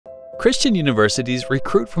Christian universities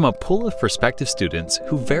recruit from a pool of prospective students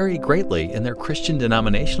who vary greatly in their Christian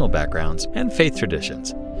denominational backgrounds and faith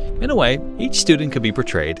traditions. In a way, each student could be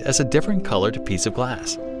portrayed as a different colored piece of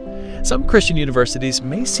glass. Some Christian universities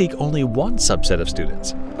may seek only one subset of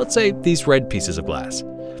students, let's say these red pieces of glass.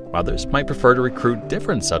 Others might prefer to recruit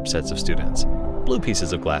different subsets of students, blue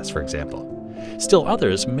pieces of glass, for example. Still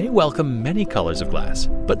others may welcome many colors of glass,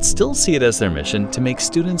 but still see it as their mission to make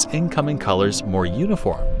students' incoming colors more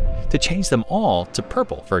uniform, to change them all to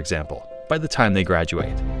purple, for example, by the time they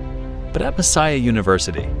graduate. But at Messiah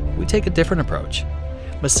University, we take a different approach.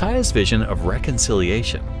 Messiah's vision of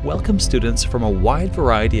reconciliation welcomes students from a wide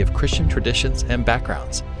variety of Christian traditions and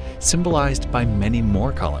backgrounds, symbolized by many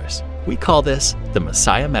more colors. We call this the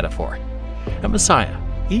Messiah metaphor. At Messiah,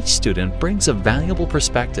 each student brings a valuable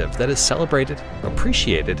perspective that is celebrated,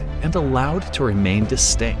 appreciated, and allowed to remain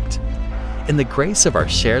distinct. In the grace of our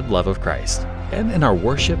shared love of Christ, and in our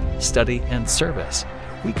worship, study, and service,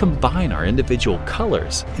 we combine our individual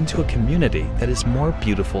colors into a community that is more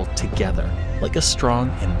beautiful together, like a strong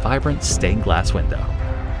and vibrant stained glass window.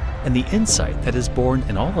 And the insight that is born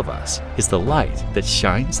in all of us is the light that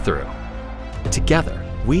shines through. Together,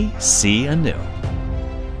 we see anew.